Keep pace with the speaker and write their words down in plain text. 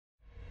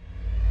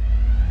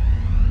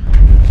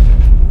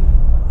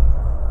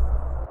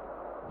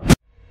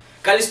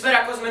Καλησπέρα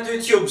κόσμο του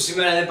YouTube,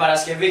 σήμερα είναι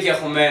Παρασκευή και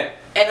έχουμε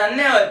ένα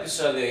νέο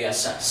επεισόδιο για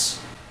σας.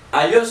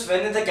 Αλλιώς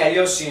φαίνεται και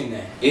αλλιώς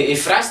είναι. Η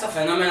φράση «τα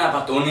φαινόμενα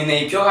πατούν» είναι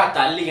η πιο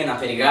κατάλληλη για να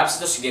περιγράψει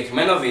το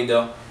συγκεκριμένο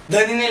βίντεο.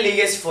 Δεν είναι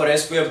λίγες οι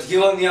φορές που η οπτική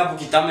γωνία που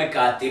κοιτάμε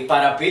κάτι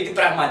παραποιεί την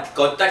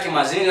πραγματικότητα και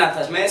μας δίνει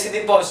λανθασμένες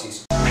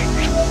εντυπώσεις.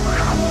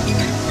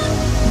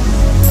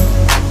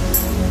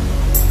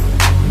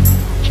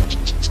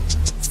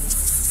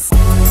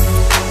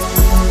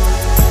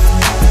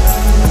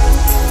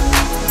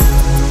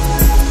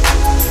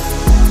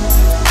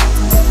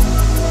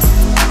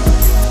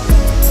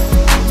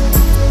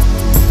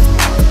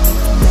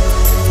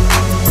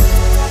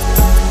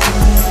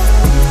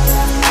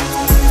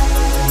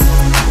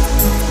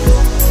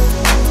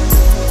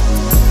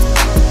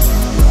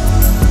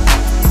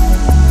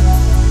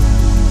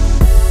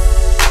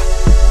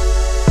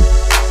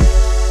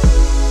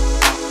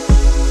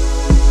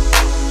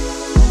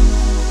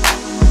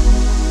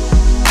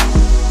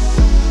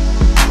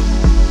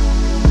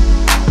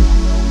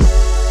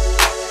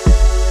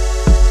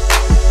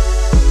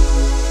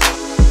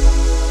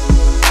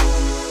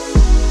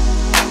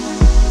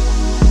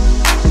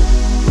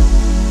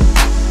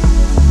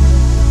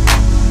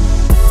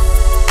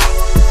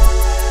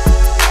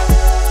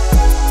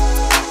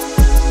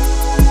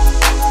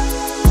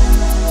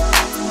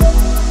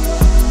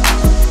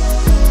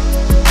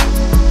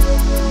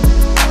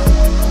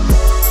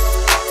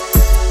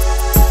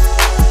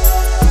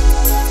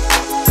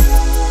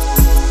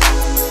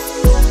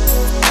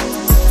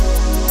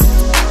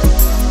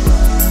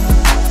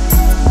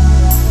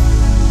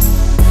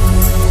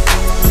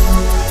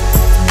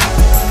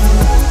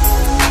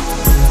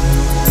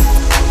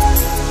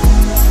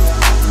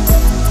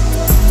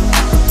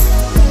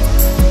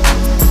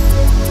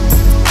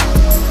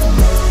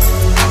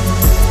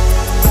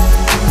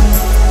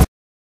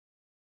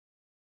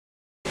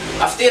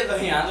 Αυτοί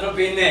εδώ οι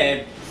άνθρωποι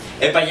είναι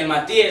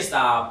επαγγελματίες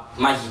στα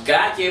μαγικά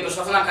και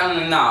προσπαθούν να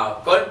κάνουν ένα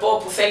κόλπο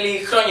που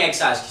θέλει χρόνια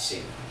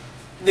εξάσκηση.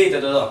 Δείτε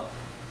το εδώ.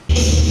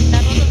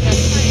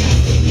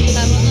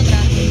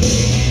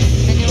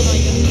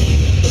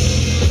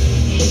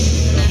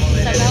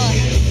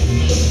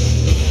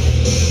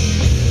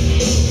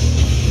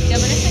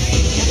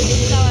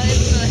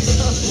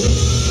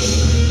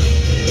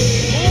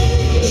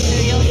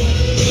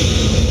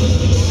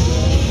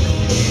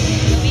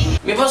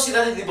 Μήπως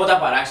είδατε τίποτα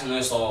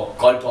παράξενο στο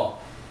κόλπο?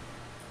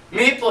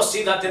 Μήπως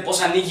είδατε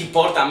πως ανοίγει η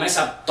πόρτα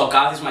μέσα από το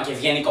κάθισμα και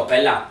βγαίνει η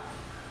κοπέλα?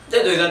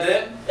 Δεν το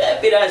είδατε? Δεν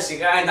πειράζει,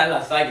 σιγά, ένα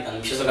λαθάκι ήταν,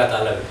 ποιος το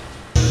κατάλαβε.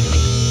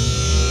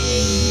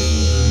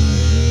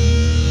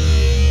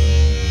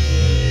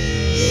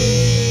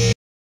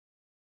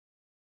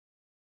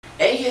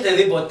 Έχετε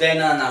δει ποτέ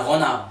έναν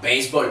αγώνα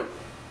baseball?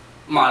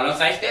 Μάλλον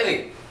θα έχετε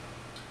δει.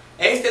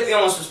 Έχετε δει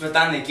όμως πως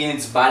πετάνε εκείνοι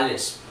τις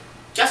μπάλες?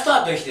 Και αυτό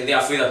θα το έχετε δει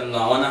αφού είδατε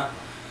τον αγώνα.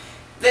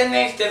 Δεν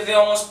έχετε δει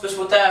όμως πως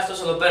ποτέ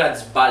αυτός εδώ πέρα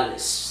τις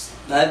μπάλες.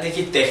 Να δείτε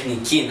εκεί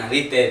τεχνική, να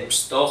δείτε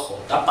στόχο,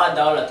 τα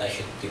πάντα όλα τα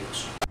έχει ο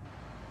τύπος.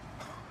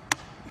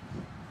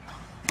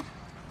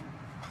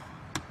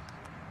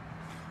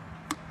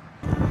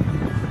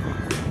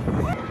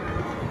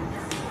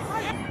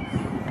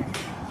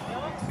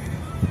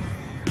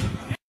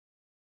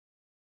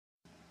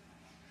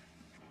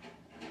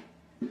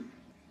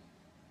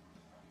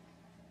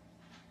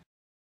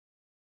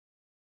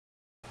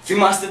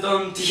 Θυμάστε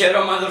τον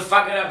τυχερό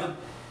motherfucker από το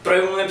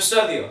προηγούμενο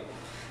επεισόδιο?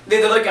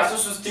 Δείτε εδώ και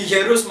αυτούς τους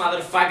τυχερούς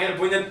motherfucker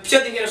που είναι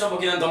πιο τυχερός από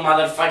εκείνον τον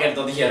motherfucker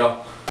το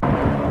τυχερό.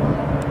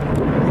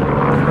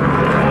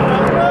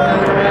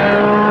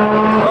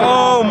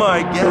 Oh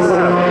my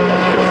god!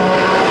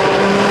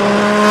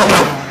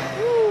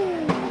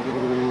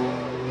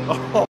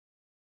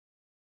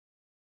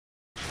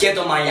 Και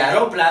το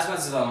μαλλιαρό πλάσμα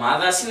της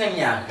εβδομάδας είναι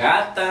μια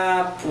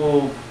γάτα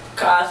που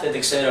κάθεται,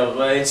 ξέρω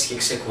εγώ, έτσι και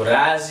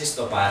ξεκουράζει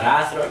στο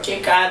παράθυρο και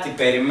κάτι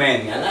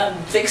περιμένει, αλλά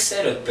δεν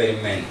ξέρω τι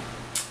περιμένει.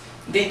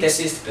 Δείτε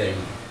εσείς τι περιμένει.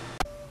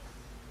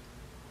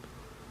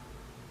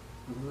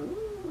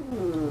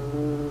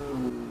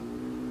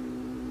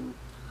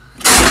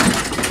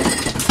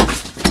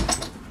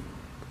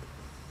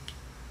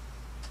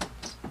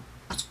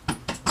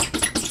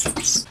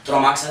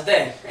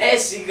 Τρομάξατε?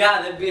 Σιγά,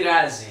 δεν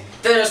πειράζει.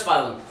 Τέλος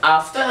πάντων,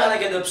 αυτό ήταν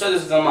και το επεισόδιο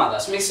της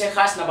εβδομάδας. Μην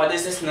ξεχάσετε να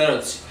απαντήσετε στην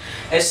ερώτηση.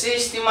 Εσείς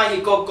τι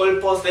μαγικό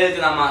κόλπο θέλετε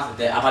να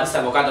μάθετε? Απαντήστε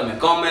από κάτω με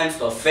comment,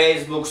 στο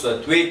Facebook, στο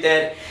Twitter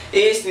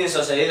ή στην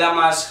ιστοσελίδα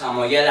μας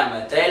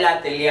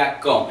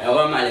χαμογέλαμετρέλα.com. Εγώ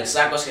είμαι ο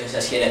Αλεξάκος και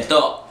σας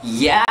χαιρετώ.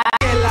 Γεια!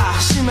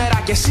 Σήμερα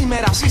και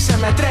σήμερα ζήσε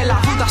με τρέλα.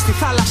 Βούτα στη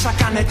θάλασσα,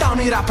 κάνε τα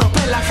όνειρα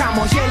προπέλα.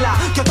 Χαμογέλα,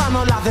 κι όταν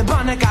όλα δεν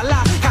πάνε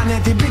καλά, κάνε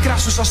την πίκρα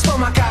σου στο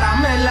στόμα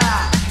καραμέλα.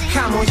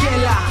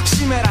 Χαμογέλα,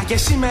 σήμερα και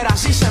σήμερα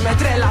ζήσε με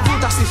τρέλα.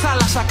 Βούτα στη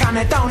θάλασσα,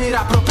 κάνε τα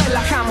όνειρα προπέλα.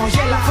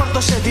 Χαμογέλα,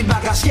 φόρτωσε την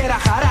μπαγκασιέρα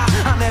χαρά.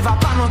 Ανέβα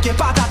πάνω και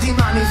πάτα τη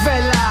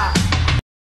μανιβέλα.